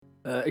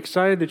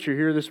Excited that you're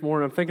here this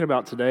morning. I'm thinking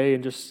about today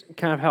and just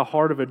kind of how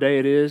hard of a day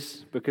it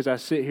is because I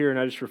sit here and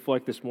I just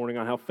reflect this morning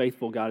on how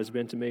faithful God has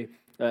been to me.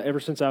 Ever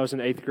since I was in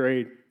 8th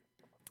grade,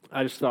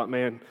 I just thought,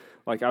 man,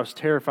 like I was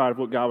terrified of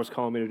what God was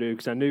calling me to do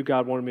because I knew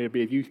God wanted me to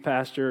be a youth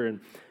pastor,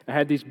 and I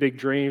had these big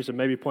dreams of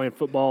maybe playing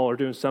football or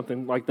doing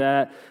something like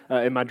that,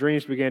 and my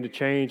dreams began to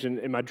change,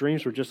 and my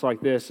dreams were just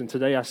like this, and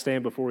today I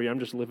stand before you. I'm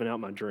just living out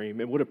my dream,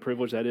 and what a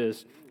privilege that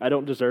is. I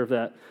don't deserve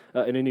that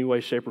in any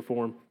way, shape, or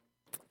form.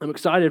 I'm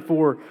excited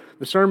for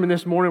the sermon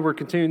this morning. We're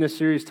continuing this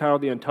series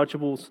titled The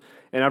Untouchables,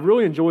 and I've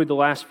really enjoyed the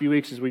last few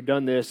weeks as we've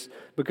done this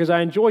because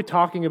I enjoy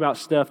talking about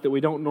stuff that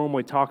we don't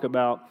normally talk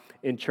about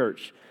in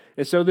church.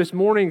 And so this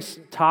morning's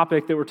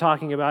topic that we're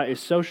talking about is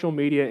social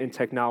media and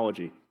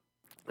technology,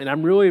 and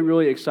I'm really,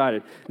 really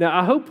excited. Now,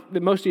 I hope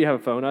that most of you have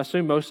a phone. I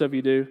assume most of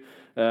you do.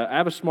 I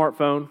have a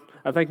smartphone.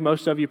 I think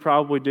most of you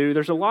probably do.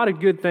 There's a lot of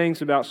good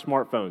things about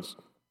smartphones.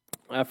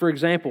 For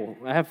example,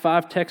 I have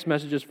 5 text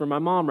messages from my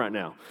mom right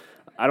now.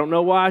 I don't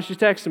know why she's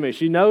texting me.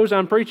 She knows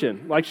I'm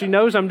preaching. Like, she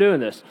knows I'm doing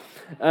this.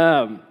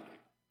 The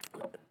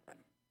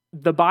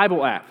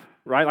Bible app,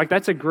 right? Like,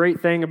 that's a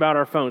great thing about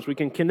our phones. We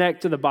can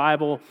connect to the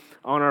Bible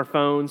on our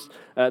phones.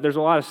 There's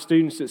a lot of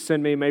students that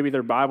send me maybe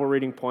their Bible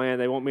reading plan.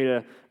 They want me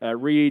to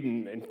read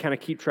and kind of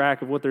keep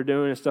track of what they're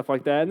doing and stuff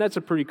like that. And that's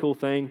a pretty cool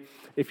thing.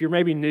 If you're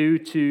maybe new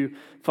to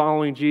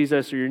following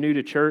Jesus or you're new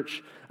to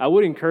church, I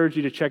would encourage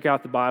you to check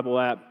out the Bible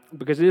app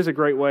because it is a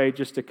great way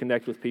just to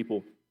connect with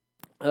people.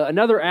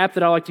 Another app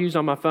that I like to use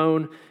on my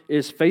phone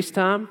is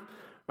FaceTime.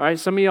 All right,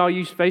 some of y'all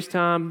use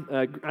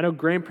FaceTime. I know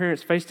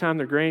grandparents FaceTime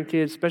their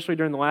grandkids, especially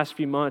during the last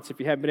few months if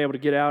you haven't been able to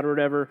get out or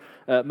whatever.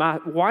 My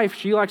wife,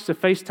 she likes to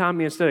FaceTime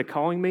me instead of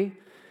calling me.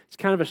 It's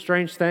kind of a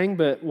strange thing,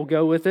 but we'll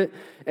go with it.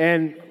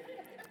 And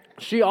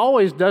she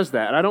always does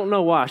that. I don't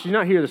know why. She's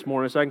not here this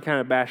morning, so I can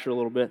kind of bash her a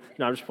little bit.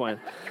 No, I'm just playing.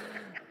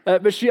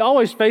 But she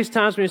always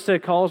FaceTimes me instead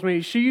of calls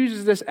me. She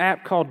uses this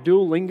app called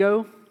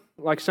Duolingo.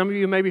 Like some of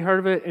you maybe heard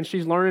of it, and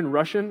she's learning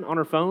Russian on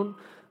her phone.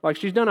 Like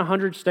she's done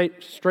 100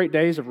 straight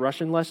days of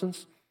Russian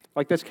lessons.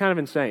 Like that's kind of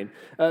insane.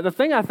 The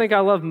thing I think I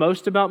love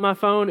most about my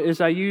phone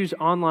is I use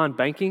online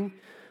banking.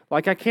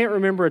 Like I can't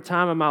remember a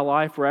time in my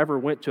life where I ever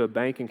went to a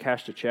bank and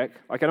cashed a check.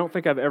 Like I don't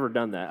think I've ever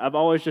done that. I've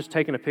always just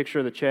taken a picture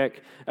of the check.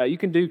 You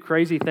can do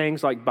crazy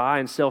things like buy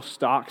and sell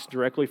stocks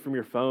directly from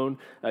your phone.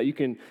 You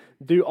can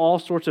do all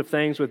sorts of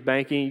things with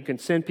banking. You can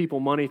send people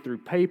money through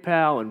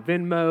PayPal and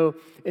Venmo,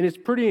 and it's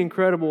pretty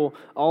incredible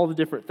all the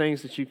different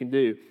things that you can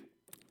do.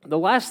 The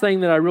last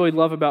thing that I really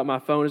love about my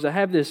phone is I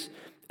have this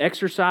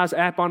exercise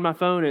app on my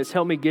phone, and it's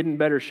helped me get in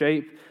better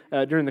shape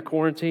during the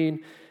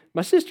quarantine.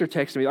 My sister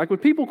texted me. Like, when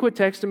people quit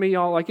texting me,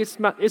 y'all, like, it's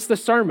the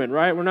sermon,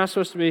 right? We're not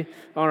supposed to be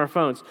on our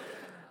phones.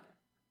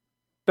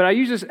 But I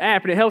use this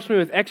app, and it helps me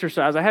with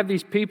exercise. I have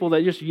these people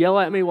that just yell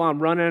at me while I'm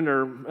running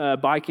or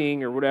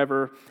biking or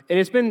whatever, and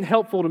it's been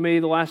helpful to me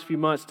the last few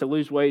months to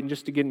lose weight and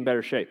just to get in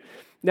better shape.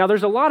 Now,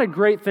 there's a lot of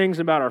great things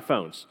about our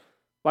phones.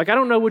 Like, I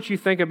don't know what you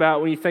think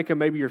about when you think of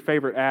maybe your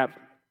favorite app.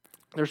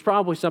 There's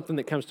probably something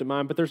that comes to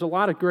mind, but there's a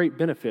lot of great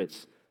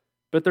benefits.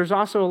 But there's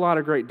also a lot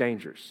of great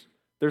dangers.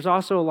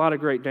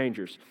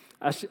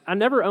 I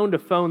never owned a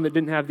phone that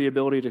didn't have the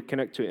ability to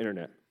connect to the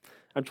internet.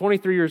 I'm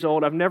 23 years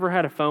old. I've never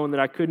had a phone that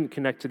I couldn't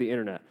connect to the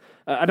internet.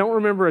 I don't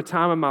remember a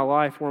time in my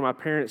life where my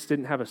parents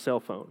didn't have a cell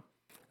phone.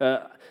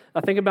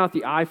 I think about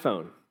the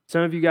iPhone.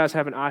 Some of you guys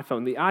have an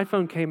iPhone. The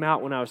iPhone came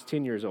out when I was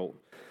 10 years old.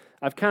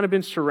 I've kind of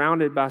been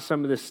surrounded by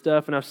some of this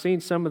stuff, and I've seen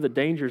some of the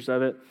dangers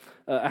of it.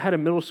 I had a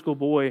middle school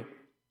boy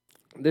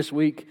this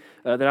week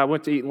that I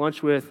went to eat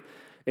lunch with,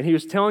 and he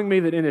was telling me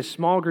that in his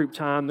small group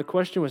time, the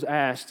question was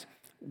asked,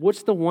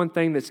 what's the one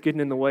thing that's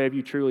getting in the way of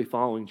you truly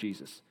following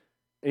Jesus?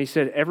 And he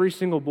said, every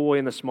single boy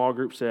in the small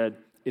group said,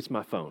 it's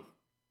my phone.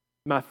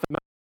 My phone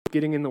is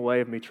getting in the way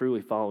of me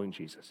truly following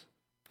Jesus.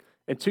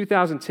 In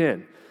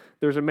 2010,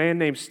 there was a man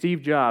named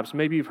Steve Jobs.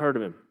 Maybe you've heard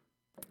of him.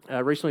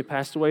 Recently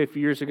passed away a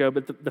few years ago,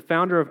 but the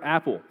founder of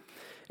Apple.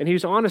 And he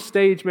was on a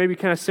stage maybe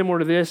kind of similar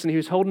to this, and he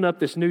was holding up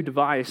this new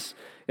device.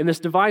 And this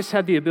device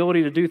had the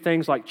ability to do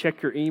things like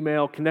check your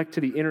email, connect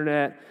to the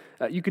internet.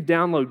 You could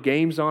download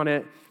games on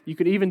it. You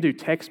could even do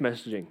text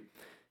messaging.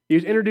 He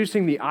was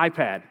introducing the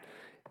iPad.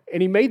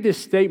 And he made this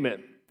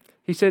statement.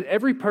 He said,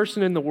 every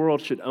person in the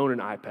world should own an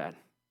iPad.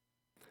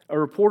 A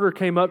reporter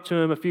came up to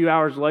him a few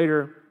hours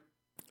later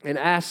and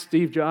asked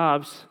Steve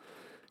Jobs,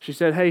 she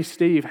said, hey,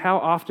 Steve, how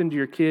often do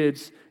your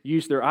kids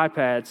use their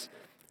iPads?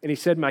 And he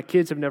said, my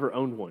kids have never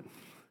owned one.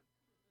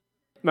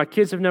 My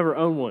kids have never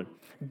owned one.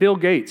 Bill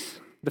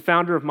Gates, the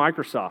founder of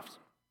Microsoft,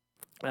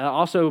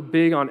 also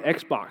big on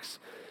Xbox.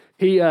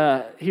 He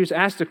was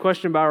asked a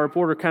question by a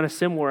reporter kind of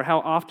similar, how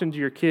often do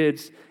your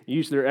kids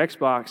use their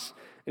Xbox?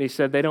 And he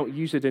said, they don't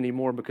use it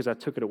anymore because I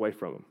took it away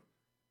from them.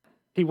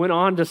 He went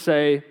on to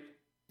say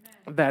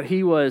that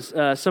he was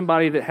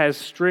somebody that has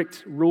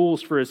strict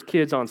rules for his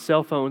kids on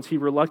cell phones. He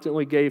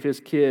reluctantly gave his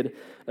kid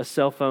a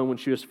cell phone when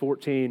she was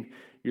 14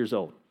 years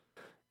old.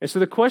 And so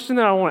the question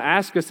that I want to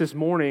ask us this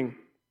morning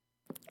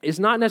is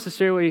not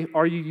necessarily,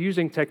 are you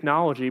using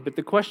technology? But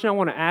the question I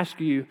want to ask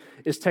you,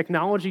 is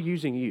technology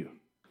using you?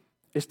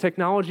 Is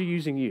technology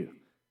using you?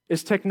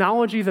 Is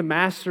technology the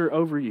master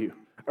over you?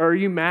 Or are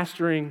you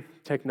mastering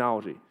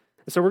technology?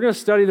 And so we're going to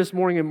study this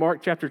morning in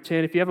Mark chapter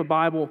 10. If you have a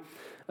Bible,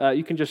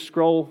 you can just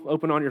scroll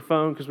open on your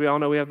phone, because we all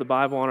know we have the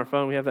Bible on our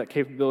phone. We have that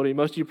capability.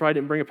 Most of you probably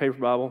didn't bring a paper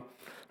Bible.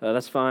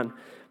 That's fine.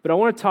 But I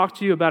want to talk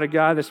to you about a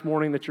guy this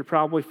morning that you're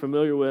probably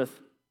familiar with,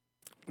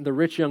 the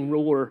rich young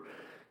ruler,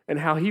 and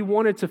how he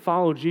wanted to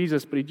follow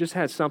Jesus, but he just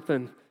had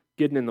something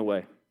getting in the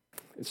way.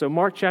 And so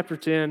Mark chapter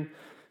 10,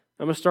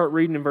 I'm going to start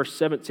reading in verse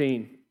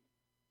 17.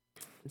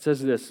 It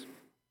says this: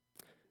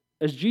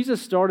 As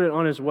Jesus started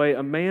on his way,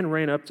 a man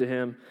ran up to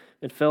him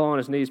and fell on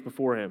his knees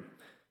before him.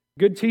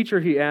 "Good teacher,"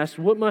 he asked,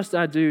 "what must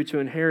I do to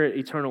inherit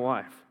eternal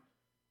life?"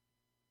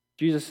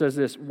 Jesus says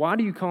this: "Why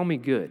do you call me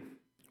good?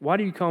 Why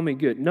do you call me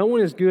good? No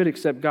one is good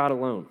except God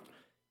alone.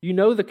 You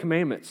know the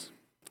commandments.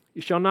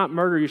 You shall not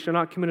murder, you shall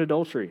not commit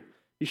adultery,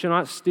 you shall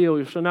not steal,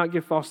 you shall not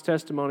give false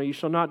testimony, you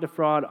shall not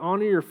defraud,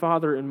 honor your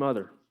father and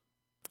mother."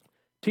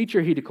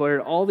 "Teacher," he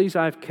declared, "all these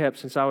I have kept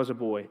since I was a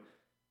boy."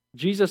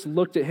 Jesus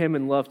looked at him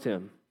and loved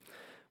him.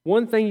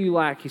 "One thing you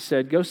lack," he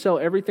said. "Go sell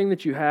everything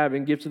that you have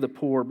and give to the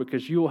poor,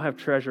 because you will have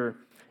treasure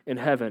in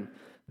heaven.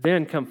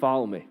 Then come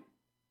follow me."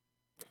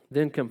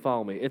 Then come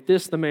follow me. At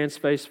this, the man's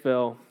face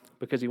fell,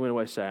 because he went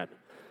away sad.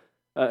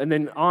 And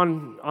then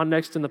on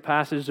next in the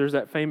passage, there's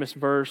that famous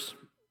verse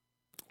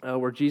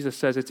where Jesus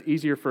says it's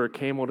easier for a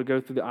camel to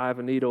go through the eye of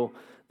a needle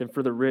than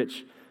for the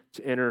rich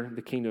to enter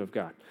the kingdom of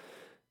God.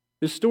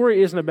 This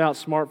story isn't about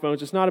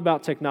smartphones. It's not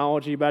about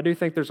technology, but I do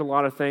think there's a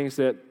lot of things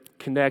that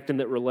connect and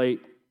that relate.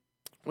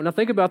 When I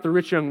think about the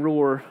rich young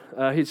ruler,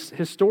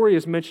 his story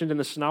is mentioned in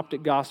the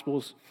Synoptic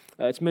Gospels.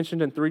 It's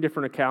mentioned in 3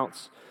 different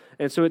accounts.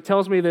 And so it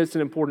tells me that it's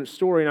an important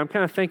story. And I'm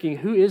kind of thinking,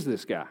 who is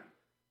this guy?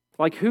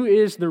 Like, who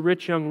is the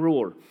rich young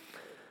ruler?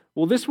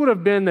 Well, this would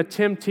have been the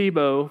Tim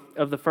Tebow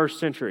of the first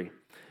century.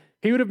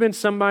 He would have been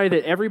somebody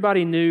that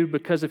everybody knew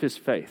because of his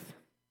faith.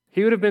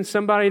 He would have been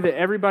somebody that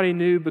everybody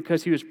knew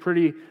because he was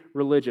pretty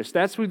religious.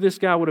 That's who this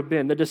guy would have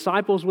been. The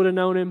disciples would have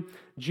known him,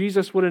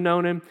 Jesus would have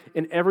known him,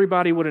 and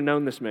everybody would have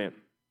known this man.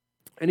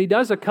 And he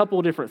does a couple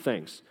of different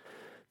things.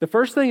 The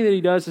first thing that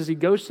he does is he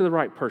goes to the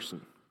right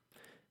person.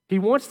 He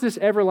wants this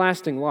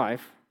everlasting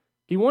life.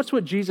 He wants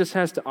what Jesus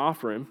has to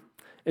offer him,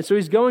 and so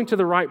he's going to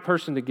the right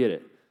person to get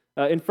it.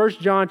 In 1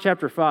 John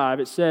chapter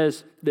 5, it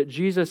says that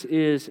Jesus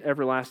is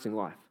everlasting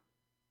life.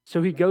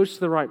 So he goes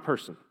to the right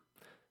person.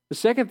 The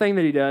second thing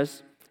that he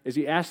does is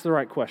he asks the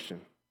right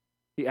question.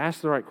 He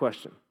asks the right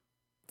question.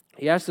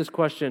 He asks this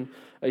question.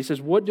 He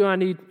says, what do I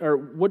need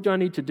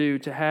to do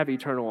to have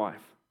eternal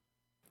life?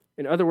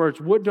 In other words,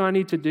 what do I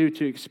need to do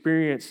to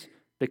experience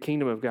the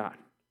kingdom of God?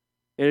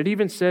 And it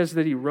even says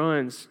that he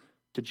runs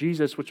to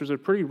Jesus, which was a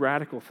pretty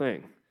radical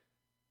thing.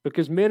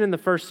 Because men in the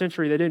first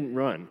century, they didn't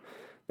run.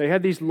 They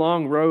had these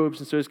long robes,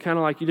 and so it's kind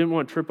of like you didn't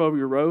want to trip over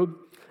your robe.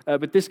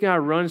 But this guy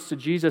runs to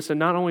Jesus, and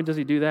not only does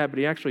he do that, but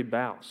he actually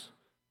bows.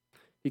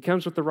 He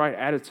comes with the right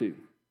attitude.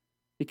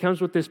 He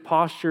comes with this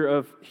posture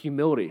of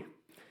humility.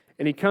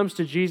 And he comes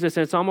to Jesus,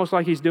 and it's almost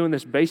like he's doing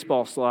this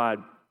baseball slide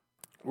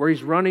where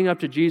he's running up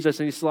to Jesus,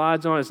 and he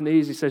slides on his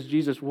knees. He says,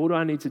 "Jesus, what do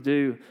I need to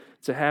do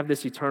to have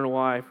this eternal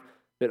life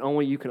that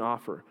only you can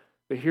offer?"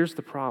 But here's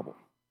the problem.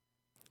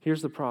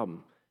 Here's the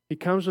problem. He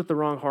comes with the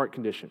wrong heart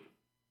condition.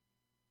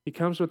 He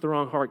comes with the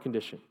wrong heart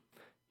condition.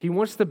 He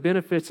wants the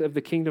benefits of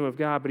the kingdom of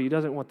God, but he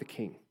doesn't want the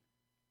king.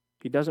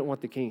 He doesn't want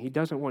the king. He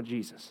doesn't want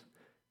Jesus.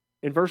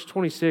 In verse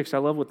 26, I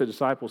love what the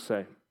disciples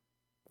say.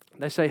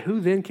 They say, "Who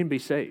then can be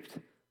saved?"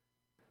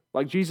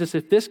 Like, Jesus,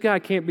 if this guy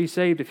can't be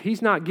saved, if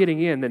he's not getting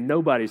in, then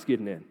nobody's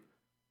getting in.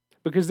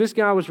 Because this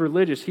guy was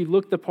religious. He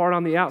looked the part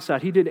on the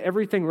outside. He did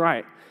everything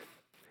right.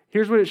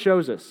 Here's what it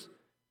shows us.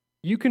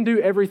 You can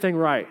do everything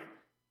right.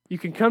 You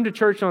can come to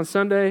church on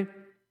Sunday.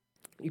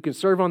 You can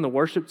serve on the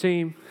worship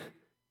team.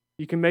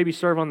 You can maybe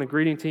serve on the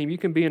greeting team. You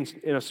can be in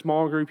a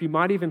small group. You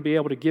might even be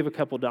able to give a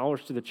couple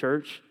dollars to the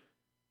church,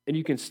 and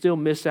you can still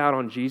miss out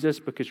on Jesus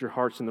because your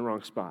heart's in the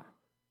wrong spot.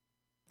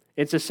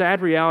 It's a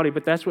sad reality,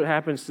 but that's what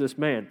happens to this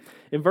man.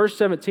 In verse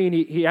 17,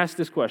 he asked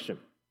this question: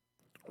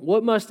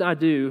 "What must I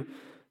do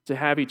to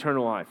have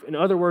eternal life?" In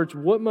other words,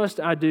 what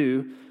must I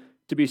do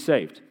to be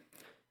saved?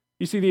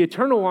 You see, the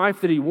eternal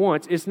life that he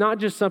wants, it's not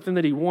just something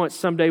that he wants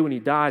someday when he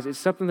dies. It's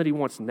something that he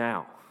wants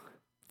now.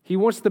 He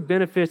wants the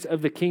benefits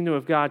of the kingdom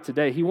of God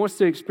today. He wants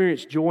to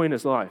experience joy in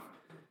his life.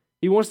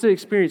 He wants to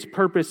experience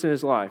purpose in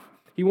his life.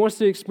 He wants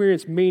to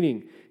experience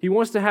meaning. He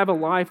wants to have a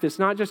life that's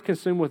not just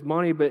consumed with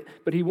money, but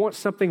he wants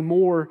something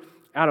more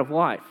out of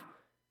life.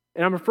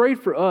 And I'm afraid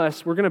for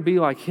us, we're going to be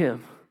like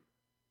him.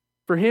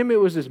 For him, it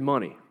was his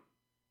money.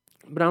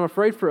 But I'm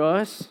afraid for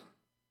us,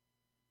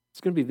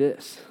 it's going to be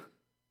this.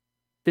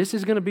 This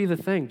is going to be the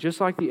thing,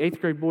 just like the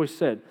 8th grade boy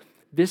said.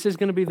 This is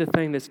going to be the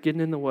thing that's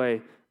getting in the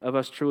way of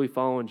us truly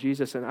following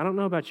Jesus. And I don't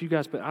know about you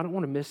guys, but I don't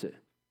want to miss it.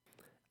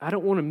 I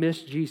don't want to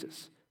miss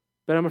Jesus.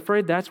 But I'm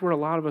afraid that's where a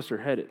lot of us are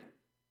headed.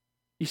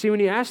 You see,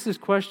 when you ask this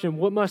question,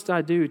 what must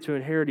I do to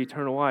inherit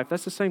eternal life?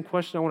 That's the same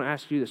question I want to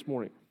ask you this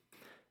morning.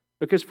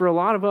 Because for a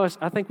lot of us,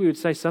 I think we would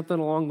say something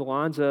along the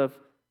lines of,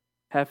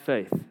 have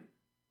faith,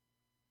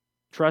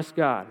 trust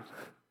God,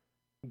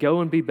 go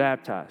and be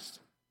baptized.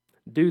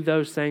 Do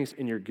those things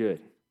and you're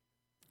good.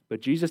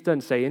 But Jesus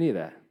doesn't say any of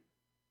that.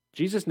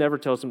 Jesus never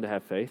tells them to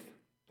have faith.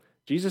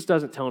 Jesus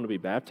doesn't tell them to be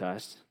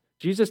baptized.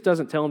 Jesus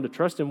doesn't tell them to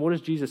trust him. What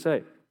does Jesus say?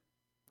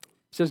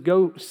 He says,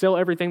 go sell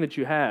everything that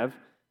you have.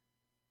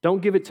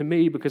 Don't give it to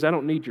me because I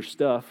don't need your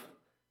stuff.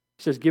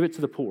 He says, give it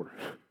to the poor.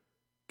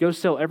 Go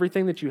sell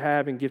everything that you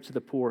have and give to the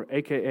poor,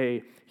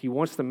 a.k.a. he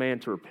wants the man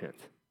to repent.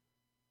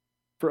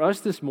 For us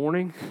this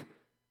morning,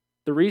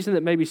 the reason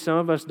that maybe some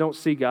of us don't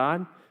see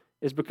God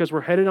is because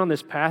we're headed on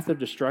this path of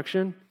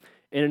destruction,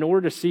 and in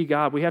order to see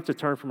God, we have to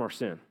turn from our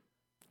sin.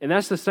 And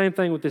that's the same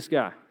thing with this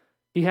guy.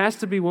 He has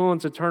to be willing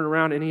to turn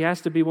around, and he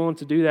has to be willing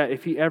to do that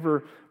if he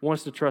ever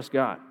wants to trust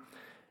God.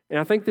 And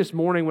I think this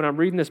morning when I'm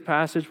reading this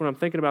passage, when I'm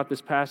thinking about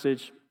this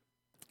passage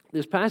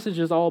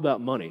is all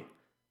about money.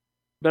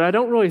 But I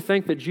don't really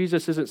think that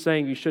Jesus isn't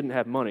saying you shouldn't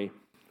have money.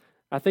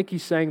 I think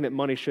he's saying that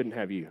money shouldn't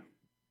have you.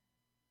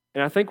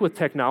 And I think with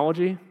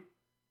technology,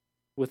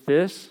 with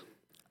this,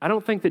 I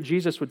don't think that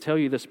Jesus would tell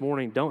you this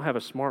morning, don't have a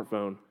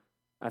smartphone.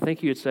 I think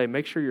he would say,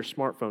 make sure your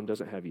smartphone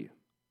doesn't have you.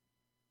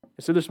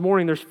 And so this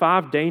morning, there's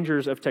 5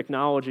 dangers of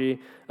technology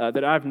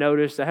that I've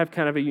noticed. I have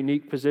kind of a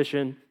unique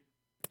position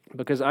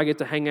because I get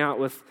to hang out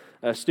with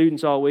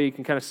students all week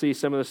and kind of see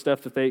some of the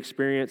stuff that they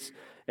experience.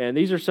 And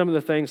these are some of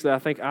the things that I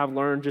think I've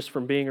learned just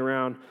from being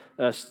around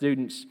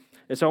students.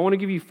 And so I want to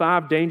give you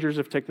 5 dangers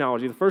of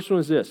technology. The first one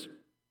is this.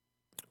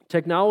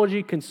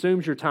 Technology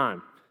consumes your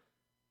time.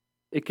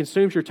 It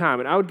consumes your time.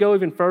 And I would go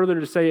even further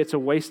to say it's a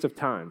waste of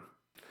time.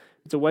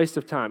 It's a waste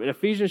of time. In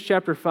Ephesians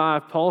chapter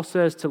 5, Paul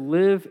says to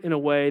live in a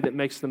way that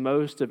makes the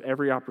most of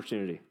every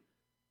opportunity.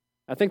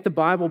 I think the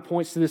Bible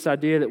points to this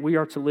idea that we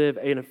are to live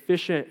an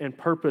efficient and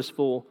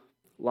purposeful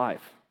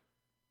life.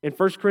 In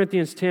 1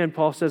 Corinthians 10,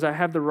 Paul says, I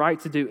have the right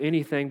to do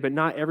anything, but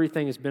not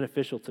everything is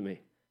beneficial to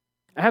me.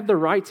 I have the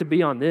right to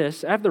be on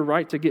this. I have the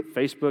right to get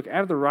Facebook. I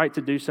have the right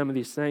to do some of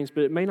these things,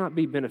 but it may not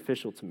be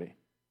beneficial to me.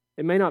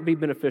 It may not be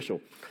beneficial.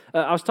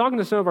 I was talking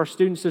to some of our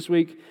students this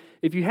week.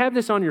 If you have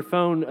this on your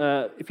phone,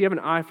 if you have an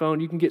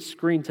iPhone, you can get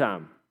screen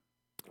time.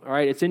 All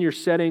right, it's in your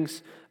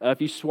settings.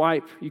 If you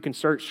swipe, you can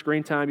search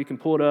screen time. You can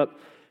pull it up,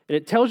 and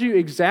it tells you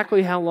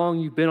exactly how long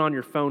you've been on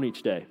your phone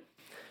each day.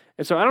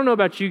 And so I don't know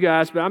about you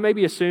guys, but I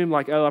maybe assumed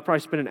I probably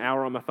spend an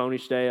hour on my phone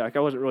each day. I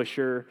wasn't really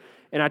sure.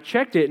 And I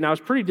checked it, and I was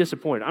pretty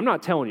disappointed. I'm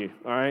not telling you,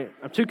 all right?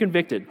 I'm too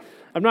convicted.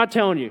 I'm not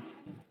telling you.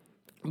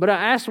 But I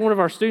asked one of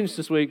our students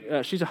this week,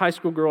 she's a high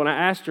school girl, and I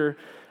asked her,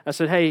 I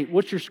said, hey,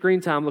 what's your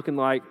screen time looking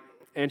like?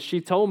 And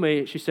she told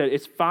me, she said,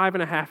 it's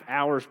 5.5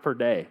 hours per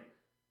day.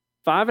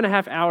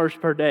 5.5 hours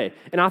per day.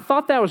 And I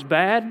thought that was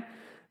bad,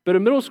 but a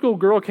middle school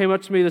girl came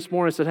up to me this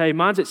morning and said, hey,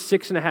 mine's at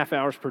 6.5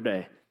 hours per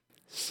day.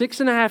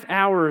 6.5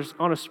 hours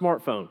on a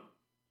smartphone.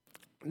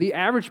 The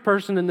average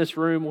person in this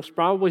room will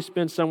probably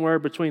spend somewhere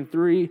between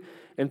 3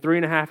 and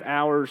 3.5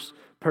 hours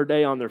per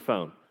day on their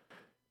phone.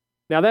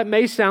 Now, that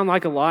may sound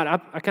like a lot.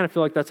 I kind of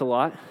feel like that's a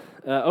lot.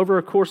 Over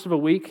a course of a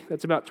week,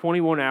 that's about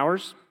 21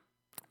 hours.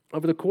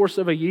 Over the course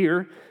of a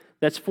year,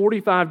 that's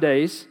 45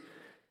 days.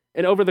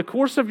 And over the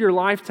course of your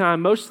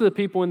lifetime, most of the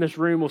people in this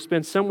room will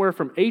spend somewhere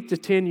from 8 to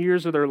 10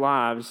 years of their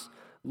lives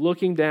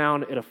looking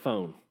down at a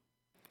phone.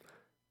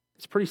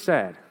 It's pretty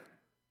sad.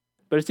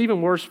 But it's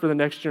even worse for the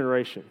next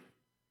generation.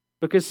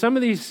 Because some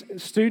of these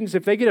students,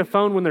 if they get a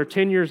phone when they're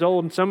 10 years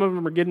old, and some of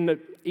them are getting it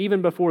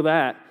even before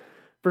that,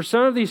 for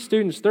some of these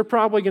students, they're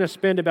probably going to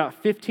spend about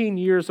 15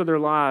 years of their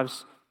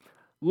lives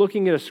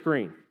looking at a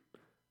screen.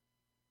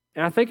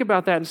 And I think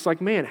about that, and it's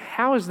like, man,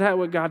 how is that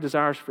what God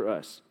desires for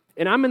us?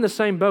 And I'm in the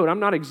same boat. I'm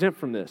not exempt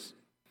from this.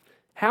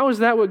 How is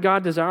that what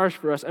God desires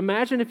for us?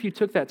 Imagine if you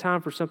took that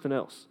time for something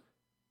else.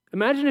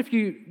 Imagine if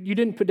you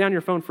didn't put down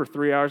your phone for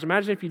 3 hours.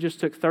 Imagine if you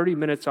just took 30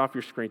 minutes off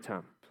your screen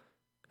time.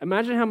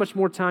 Imagine how much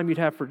more time you'd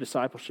have for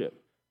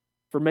discipleship,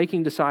 for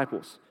making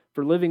disciples,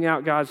 for living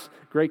out God's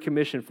great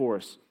commission for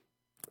us.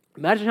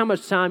 Imagine how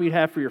much time you'd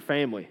have for your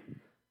family.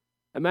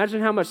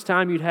 Imagine how much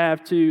time you'd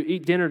have to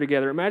eat dinner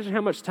together. Imagine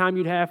how much time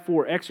you'd have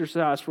for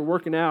exercise, for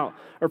working out,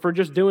 or for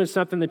just doing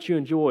something that you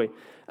enjoy.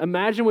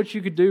 Imagine what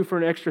you could do for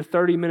an extra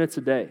 30 minutes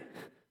a day.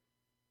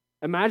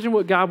 Imagine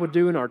what God would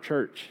do in our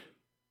church.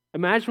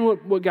 Imagine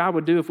what God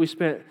would do if we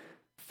spent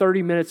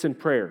 30 minutes in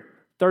prayer,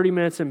 30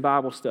 minutes in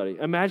Bible study.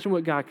 Imagine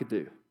what God could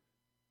do.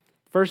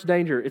 First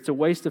danger, it's a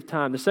waste of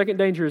time. The second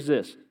danger is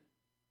this.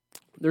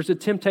 There's a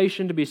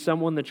temptation to be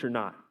someone that you're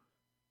not.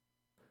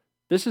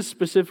 This is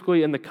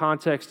specifically in the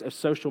context of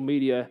social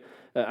media.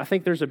 I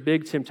think there's a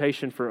big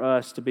temptation for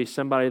us to be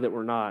somebody that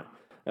we're not.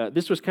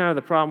 This was kind of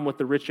the problem with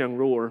the rich young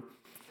ruler.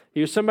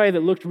 He was somebody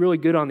that looked really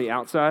good on the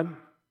outside,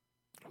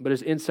 but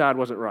his inside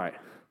wasn't right.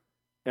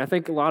 And I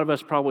think a lot of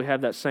us probably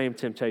have that same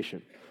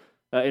temptation.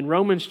 In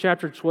Romans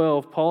chapter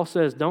 12, Paul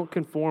says, don't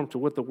conform to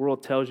what the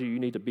world tells you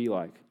need to be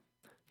like.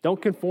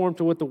 Don't conform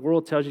to what the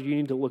world tells you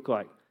need to look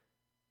like.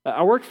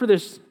 I worked for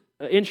this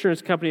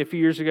insurance company a few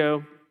years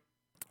ago.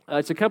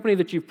 It's a company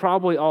that you've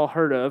probably all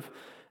heard of.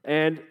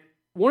 And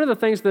one of the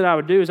things that I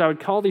would do is I would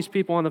call these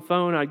people on the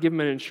phone. I'd give them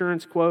an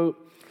insurance quote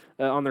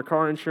on their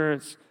car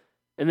insurance.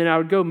 And then I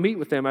would go meet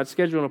with them. I'd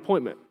schedule an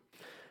appointment.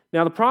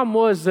 Now, the problem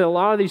was that a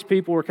lot of these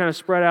people were kind of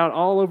spread out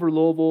all over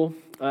Louisville.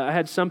 I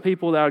had some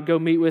people that I would go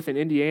meet with in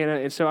Indiana,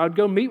 and so I would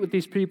go meet with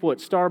these people at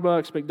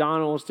Starbucks,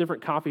 McDonald's,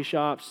 different coffee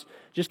shops,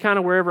 just kind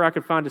of wherever I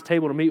could find a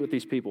table to meet with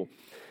these people.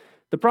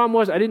 The problem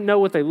was I didn't know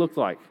what they looked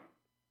like.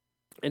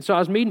 And so I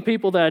was meeting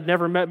people that I'd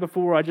never met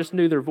before. I just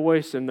knew their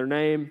voice and their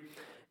name.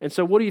 And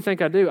so what do you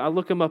think I do? I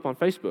look them up on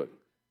Facebook.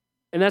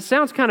 And that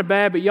sounds kind of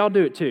bad, but y'all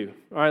do it too.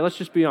 All right, let's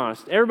just be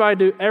honest.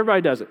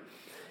 Everybody does it.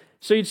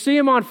 So you'd see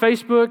them on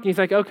Facebook, and you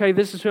think, okay,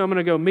 this is who I'm going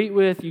to go meet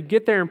with. You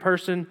get there in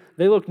person.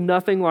 They look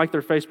nothing like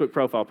their Facebook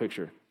profile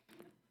picture.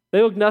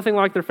 They look nothing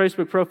like their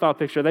Facebook profile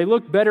picture. They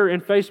look better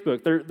in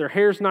Facebook. Their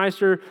hair's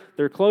nicer.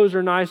 Their clothes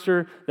are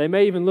nicer. They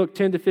may even look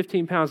 10 to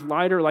 15 pounds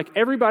lighter. Like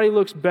everybody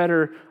looks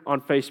better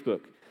on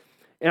Facebook.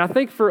 And I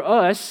think for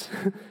us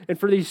and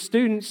for these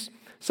students,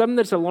 something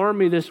that's alarmed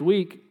me this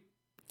week,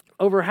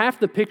 over half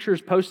the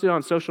pictures posted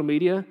on social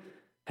media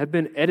have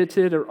been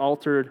edited or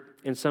altered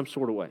in some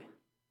sort of way.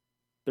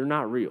 They're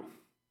not real.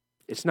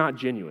 It's not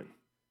genuine.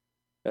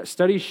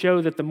 Studies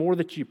show that the more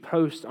that you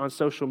post on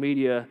social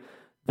media,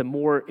 the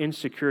more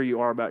insecure you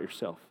are about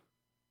yourself.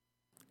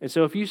 And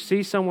so if you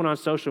see someone on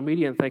social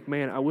media and think,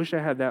 man, I wish I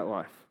had that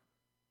life.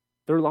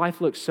 Their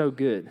life looks so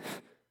good.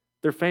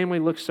 Their family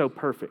looks so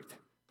perfect.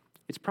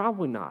 It's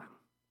probably not.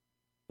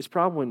 It's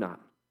probably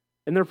not.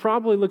 And they're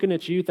probably looking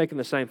at you thinking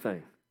the same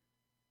thing.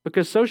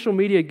 Because social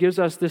media gives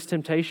us this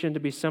temptation to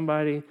be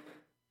somebody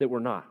that we're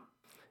not.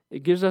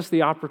 It gives us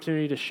the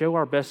opportunity to show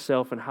our best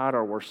self and hide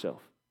our worst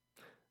self.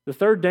 The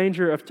third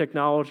danger of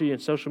technology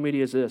and social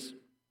media is this: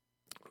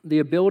 the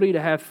ability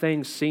to have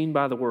things seen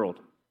by the world.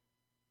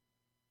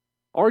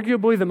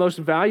 Arguably, the most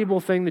valuable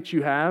thing that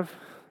you have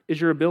is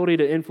your ability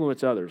to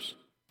influence others,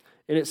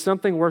 and it's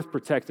something worth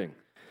protecting.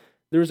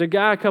 There was a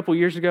guy a couple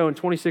years ago in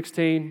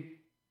 2016.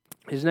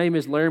 His name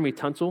is Laremy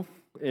Tunsil,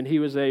 and he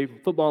was a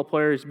football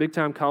player. He's a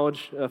big-time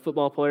college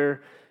football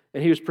player,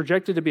 and he was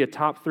projected to be a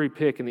top 3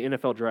 pick in the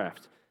NFL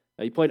draft.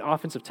 He played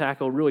offensive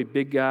tackle, really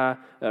big guy,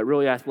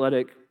 really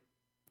athletic.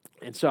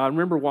 And so I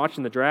remember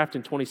watching the draft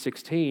in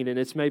 2016, and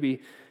it's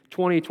maybe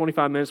 20,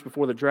 25 minutes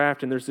before the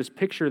draft, and there's this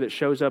picture that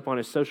shows up on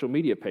his social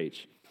media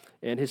page.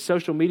 And his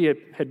social media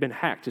had been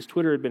hacked. His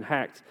Twitter had been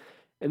hacked.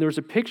 And there was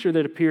a picture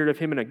that appeared of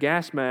him in a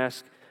gas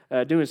mask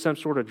doing some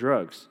sort of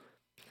drugs.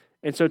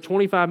 And so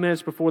 25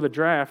 minutes before the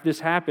draft, this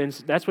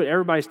happens. That's what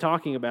everybody's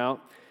talking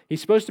about. He's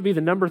supposed to be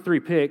the number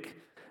 3 pick.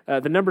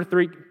 The number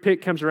 3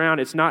 pick comes around.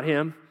 It's not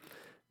him.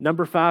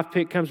 Number 5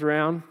 pick comes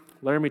around.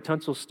 Laremy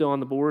Tunsil's still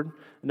on the board.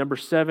 Number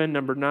 7,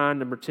 number 9,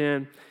 number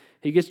 10.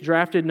 He gets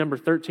drafted number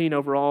 13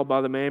 overall by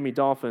the Miami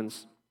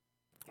Dolphins.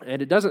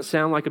 And it doesn't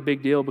sound like a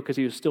big deal because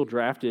he was still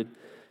drafted.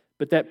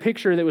 But that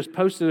picture that was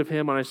posted of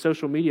him on his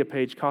social media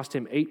page cost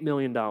him $8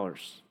 million.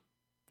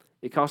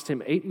 It cost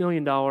him $8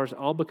 million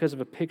all because of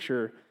a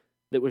picture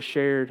that was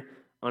shared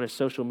on his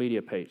social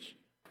media page.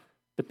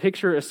 The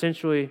picture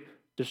essentially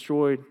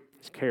destroyed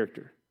his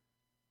character.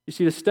 You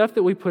see, the stuff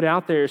that we put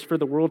out there is for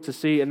the world to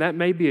see, and that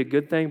may be a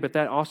good thing, but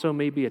that also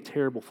may be a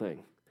terrible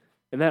thing.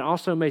 And that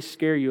also may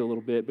scare you a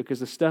little bit because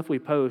the stuff we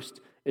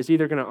post is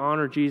either going to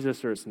honor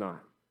Jesus or it's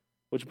not.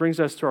 Which brings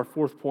us to our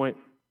fourth point,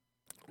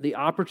 the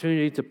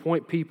opportunity to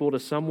point people to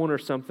someone or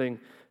something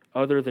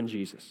other than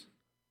Jesus.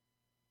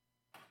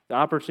 The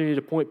opportunity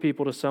to point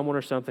people to someone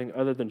or something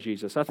other than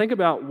Jesus. I think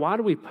about, why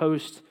do we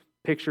post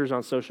pictures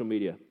on social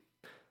media?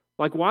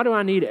 Like, why do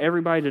I need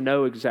everybody to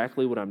know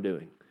exactly what I'm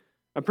doing?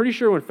 I'm pretty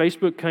sure when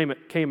Facebook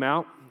came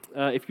out,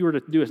 if you were to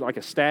do like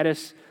a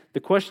status, the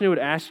question it would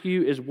ask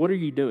you is, what are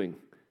you doing?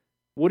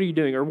 What are you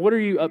doing? Or what are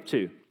you up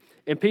to?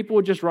 And people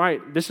would just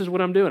write, this is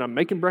what I'm doing. I'm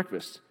making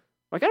breakfast.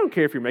 Like, I don't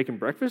care if you're making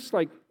breakfast.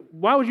 Like,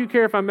 why would you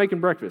care if I'm making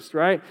breakfast,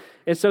 right?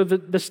 And so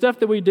the stuff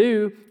that we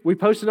do, we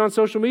post it on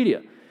social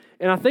media.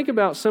 And I think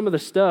about some of the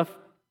stuff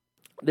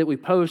that we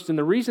post, and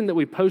the reason that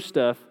we post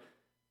stuff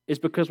is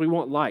because we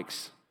want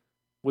likes.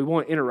 We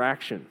want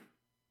interaction.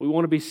 We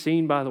want to be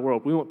seen by the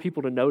world. We want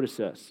people to notice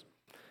us.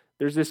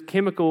 There's this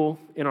chemical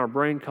in our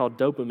brain called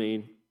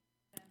dopamine.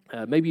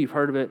 Maybe you've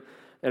heard of it.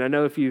 And I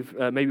know if you've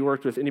maybe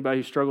worked with anybody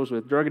who struggles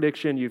with drug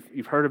addiction,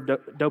 you've heard of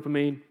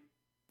dopamine.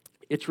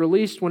 It's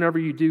released whenever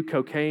you do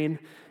cocaine,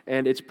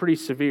 and it's pretty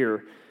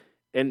severe.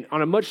 And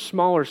on a much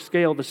smaller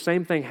scale, the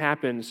same thing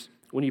happens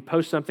when you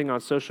post something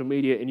on social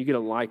media and you get a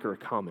like or a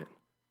comment.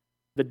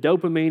 The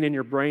dopamine in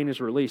your brain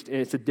is released, and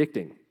it's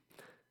addicting.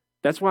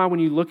 That's why when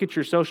you look at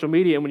your social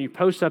media and when you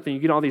post something, you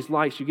get all these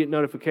likes, you get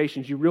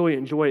notifications, you really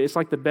enjoy it. It's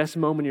like the best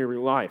moment of your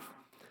life.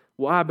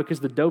 Why?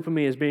 Because the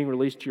dopamine is being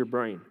released to your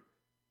brain.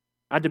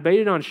 I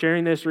debated on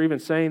sharing this or even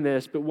saying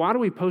this, but why do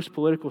we post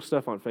political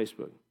stuff on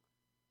Facebook?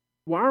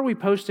 Why are we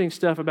posting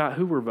stuff about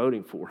who we're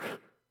voting for?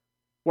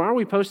 Why are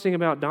we posting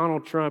about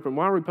Donald Trump, and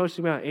why are we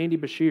posting about Andy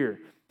Beshear?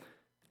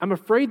 I'm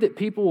afraid that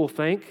people will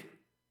think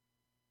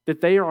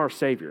that they are our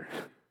savior,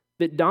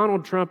 that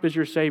Donald Trump is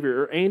your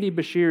savior or Andy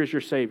Beshear is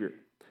your savior.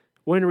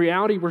 When in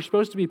reality, we're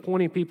supposed to be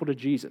pointing people to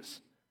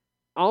Jesus.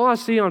 All I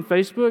see on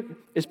Facebook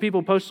is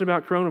people posting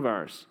about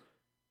coronavirus.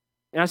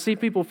 And I see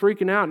people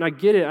freaking out, and I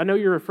get it. I know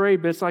you're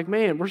afraid, but it's like,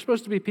 man, we're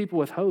supposed to be people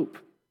with hope.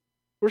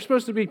 We're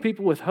supposed to be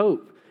people with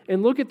hope.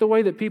 and look at the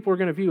way that people are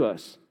going to view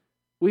us.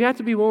 We have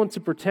to be willing to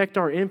protect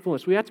our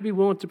influence. We have to be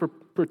willing to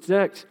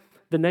protect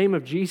the name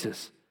of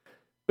Jesus.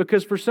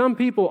 Because for some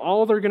people,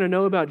 all they're going to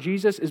know about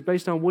Jesus is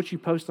based on what you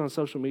post on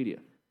social media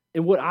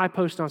and what I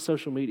post on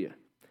social media.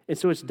 And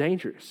so it's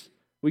dangerous.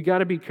 We got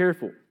to be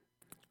careful.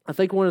 I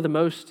think one of the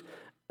most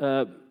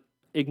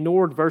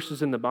ignored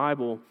verses in the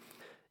Bible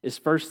is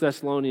 1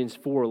 Thessalonians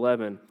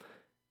 4:11.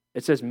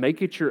 It says,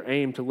 make it your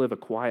aim to live a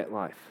quiet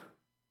life.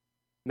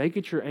 Make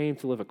it your aim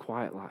to live a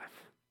quiet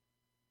life.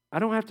 I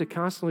don't have to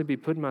constantly be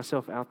putting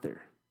myself out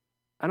there.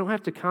 I don't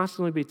have to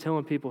constantly be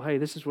telling people, hey,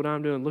 this is what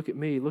I'm doing. Look at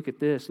me. Look at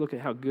this. Look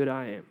at how good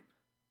I am.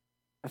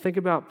 I think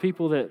about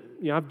people that,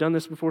 I've done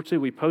this before too.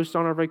 We post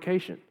on our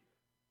vacation.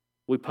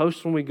 We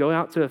post when we go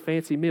out to a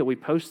fancy meal. We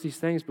post these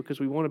things because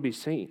we want to be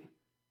seen.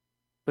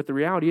 But the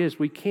reality is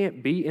we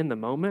can't be in the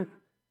moment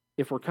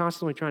if we're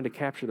constantly trying to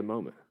capture the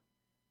moment.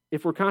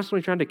 If we're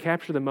constantly trying to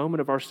capture the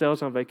moment of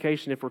ourselves on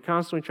vacation, if we're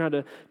constantly trying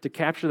to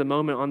capture the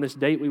moment on this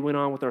date we went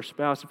on with our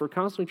spouse, if we're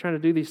constantly trying to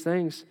do these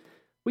things,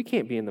 we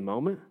can't be in the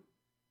moment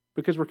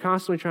because we're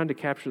constantly trying to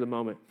capture the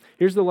moment.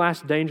 Here's the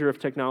last danger of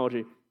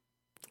technology.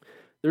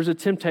 There's a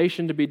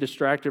temptation to be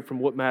distracted from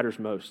what matters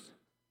most.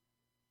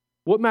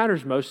 What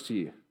matters most to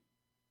you?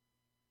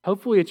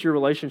 Hopefully it's your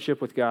relationship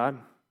with God.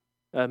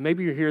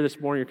 Maybe you're here this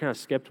morning, you're kind of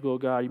skeptical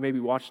of God. You may be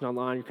watching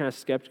online, you're kind of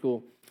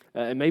skeptical.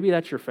 And maybe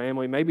that's your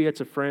family. Maybe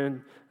it's a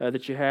friend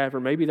that you have,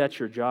 or maybe that's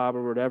your job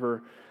or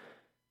whatever.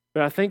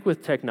 But I think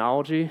with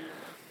technology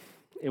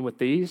and with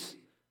these,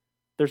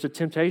 there's a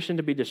temptation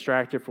to be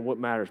distracted from what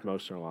matters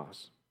most in our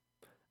lives.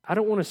 I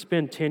don't want to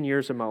spend 10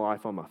 years of my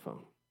life on my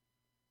phone.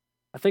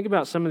 I think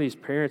about some of these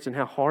parents and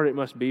how hard it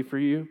must be for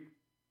you.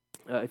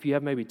 If you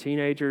have maybe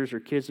teenagers or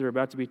kids that are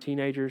about to be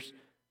teenagers,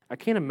 I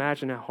can't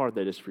imagine how hard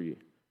that is for you.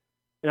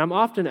 And I'm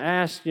often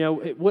asked,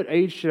 at what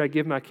age should I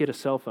give my kid a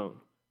cell phone?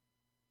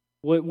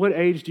 What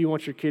age do you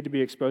want your kid to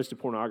be exposed to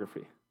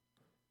pornography?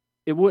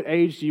 At what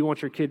age do you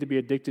want your kid to be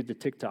addicted to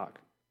TikTok?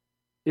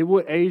 At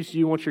what age do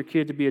you want your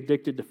kid to be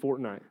addicted to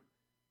Fortnite?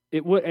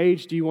 At what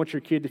age do you want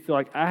your kid to feel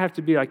like, I have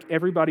to be like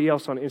everybody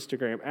else on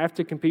Instagram? I have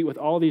to compete with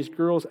all these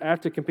girls. I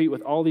have to compete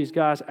with all these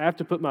guys. I have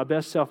to put my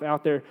best self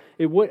out there.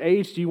 At what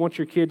age do you want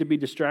your kid to be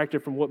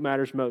distracted from what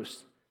matters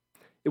most?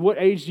 At what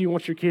age do you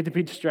want your kid to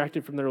be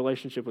distracted from their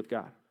relationship with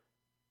God?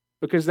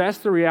 Because that's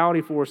the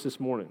reality for us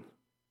this morning.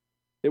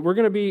 That we're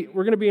going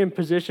to be in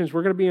positions,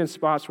 we're going to be in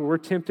spots where we're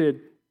tempted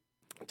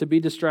to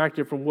be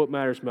distracted from what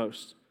matters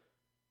most.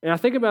 And I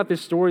think about this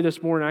story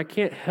this morning, I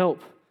can't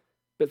help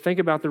but think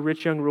about the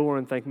rich young ruler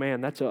and think, man,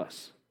 that's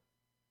us.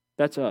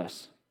 That's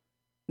us.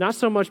 Not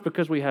so much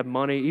because we have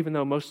money, even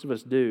though most of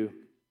us do.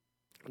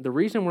 The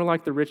reason we're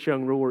like the rich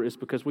young ruler is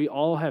because we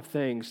all have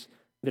things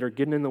that are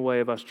getting in the way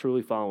of us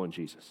truly following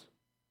Jesus.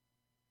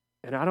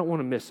 And I don't want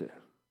to miss it.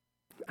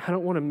 I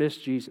don't want to miss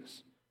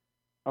Jesus.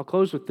 I'll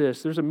close with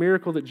this. There's a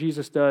miracle that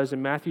Jesus does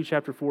in Matthew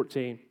chapter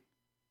 14.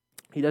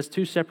 He does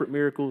two separate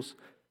miracles.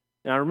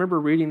 And I remember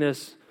reading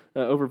this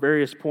over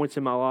various points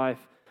in my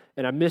life,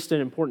 and I missed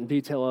an important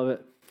detail of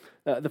it.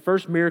 The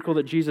first miracle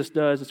that Jesus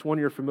does, it's one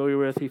you're familiar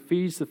with. He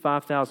feeds the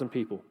 5,000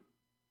 people.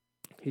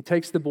 He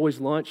takes the boys'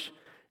 lunch,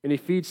 and he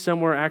feeds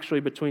somewhere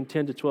actually between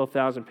 10 to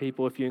 12,000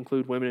 people if you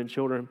include women and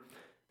children.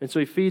 And so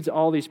he feeds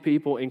all these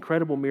people.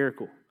 Incredible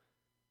miracle.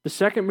 The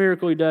second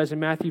miracle he does in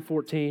Matthew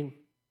 14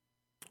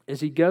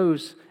 is he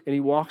goes and he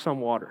walks on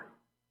water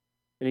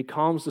and he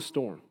calms the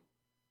storm.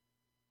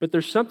 But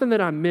there's something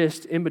that I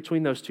missed in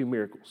between those two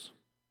miracles.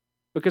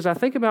 Because I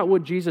think about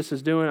what Jesus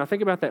is doing. I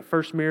think about that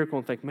first miracle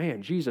and think,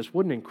 man, Jesus,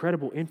 what an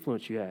incredible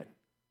influence you had.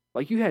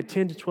 Like you had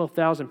 10 to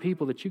 12,000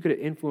 people that you could have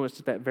influenced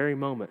at that very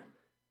moment.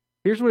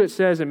 Here's what it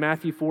says in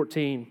Matthew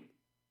 14,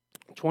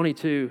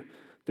 22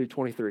 through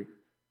 23.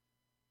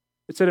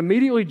 It said,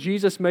 immediately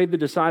Jesus made the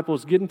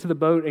disciples get into the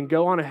boat and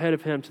go on ahead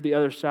of him to the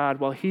other side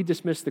while he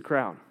dismissed the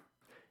crowd.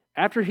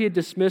 After he had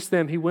dismissed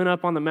them, he went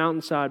up on the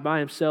mountainside by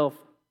himself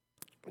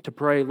to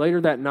pray. Later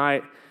that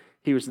night,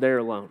 he was there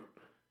alone.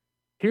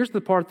 Here's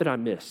the part that I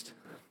missed.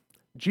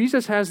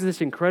 Jesus has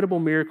this incredible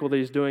miracle that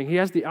he's doing. He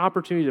has the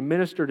opportunity to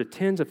minister to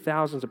tens of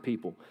thousands of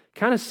people.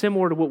 Kind of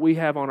similar to what we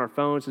have on our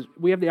phones.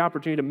 We have the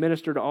opportunity to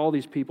minister to all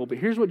these people. But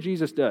here's what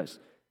Jesus does.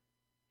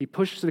 He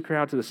pushes the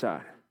crowd to the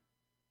side.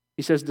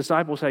 He says,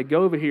 disciples, hey,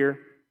 go over here.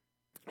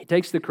 He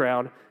takes the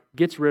crowd,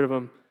 gets rid of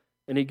them,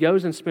 and he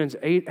goes and spends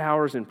 8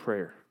 hours in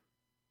prayer.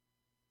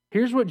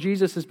 Here's what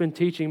Jesus has been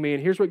teaching me,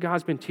 and here's what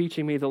God's been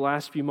teaching me the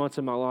last few months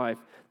of my life,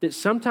 that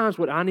sometimes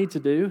what I need to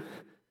do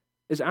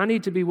is I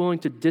need to be willing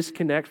to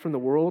disconnect from the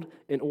world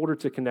in order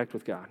to connect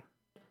with God.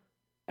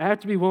 I have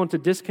to be willing to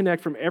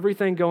disconnect from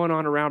everything going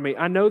on around me.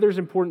 I know there's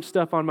important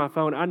stuff on my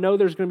phone. I know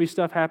there's going to be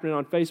stuff happening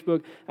on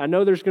Facebook. I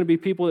know there's going to be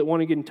people that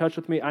want to get in touch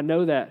with me. I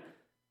know that.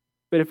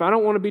 But if I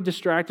don't want to be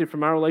distracted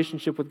from my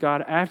relationship with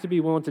God, I have to be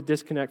willing to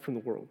disconnect from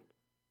the world.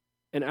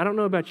 And I don't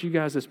know about you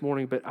guys this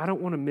morning, but I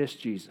don't want to miss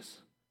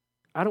Jesus.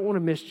 I don't want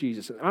to miss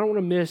Jesus. I don't want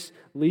to miss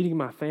leading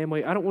my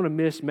family. I don't want to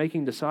miss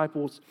making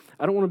disciples.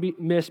 I don't want to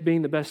miss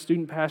being the best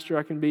student pastor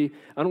I can be.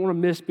 I don't want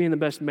to miss being the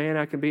best man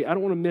I can be. I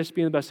don't want to miss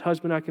being the best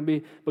husband I can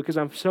be because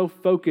I'm so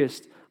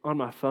focused on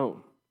my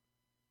phone.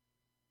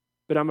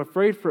 But I'm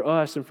afraid for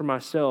us and for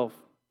myself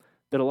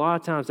that a lot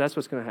of times that's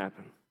what's going to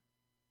happen.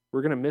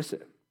 We're going to miss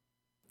it.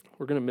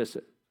 We're going to miss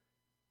it.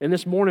 And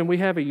this morning we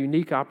have a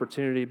unique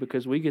opportunity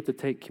because we get to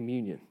take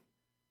communion.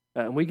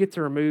 And we get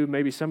to remove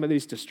maybe some of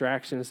these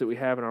distractions that we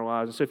have in our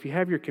lives. And so if you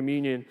have your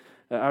communion,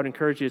 I would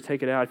encourage you to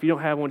take it out. If you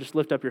don't have one, just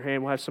lift up your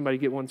hand. We'll have somebody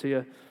get one to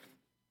you.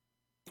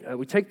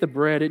 We take the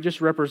bread. It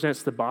just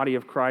represents the body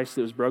of Christ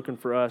that was broken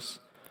for us.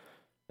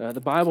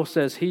 The Bible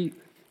says he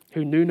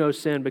who knew no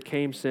sin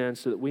became sin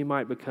so that we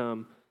might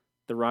become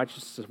the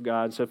righteousness of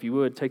God. So if you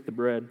would, take the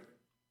bread.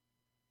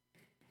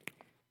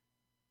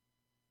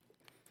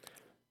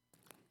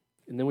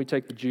 And then we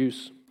take the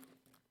juice.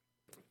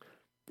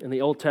 In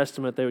the Old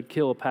Testament, they would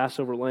kill a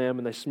Passover lamb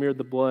and they smeared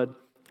the blood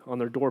on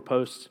their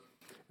doorposts.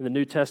 In the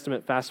New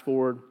Testament, fast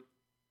forward,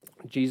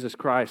 Jesus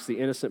Christ, the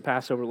innocent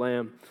Passover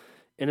lamb,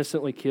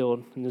 innocently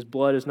killed, and his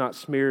blood is not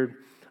smeared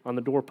on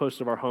the doorposts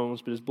of our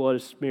homes, but his blood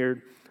is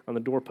smeared on the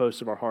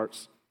doorposts of our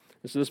hearts.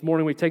 And so this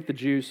morning we take the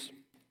juice,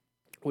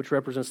 which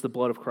represents the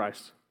blood of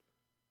Christ.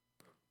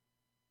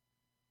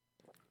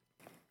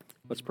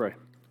 Let's pray.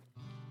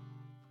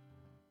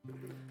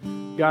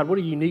 God, what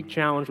a unique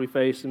challenge we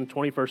face in the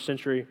 21st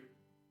century,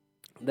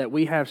 that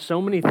we have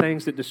so many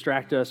things that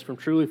distract us from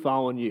truly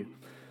following you.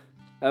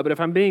 But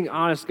if I'm being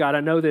honest, God, I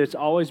know that it's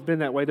always been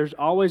that way. There's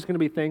always going to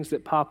be things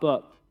that pop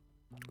up.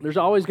 There's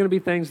always going to be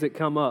things that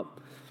come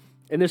up.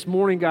 And this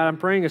morning, God, I'm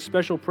praying a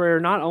special prayer,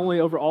 not only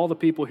over all the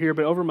people here,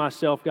 but over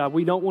myself. God,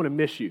 we don't want to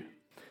miss you.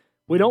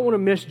 We don't want to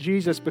miss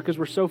Jesus because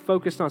we're so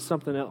focused on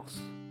something else.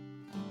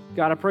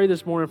 God, I pray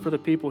this morning for the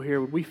people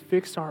here, would we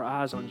fix our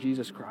eyes on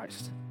Jesus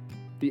Christ,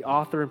 the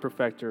author and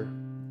perfecter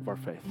of our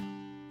faith.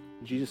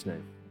 In Jesus'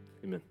 name,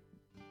 amen.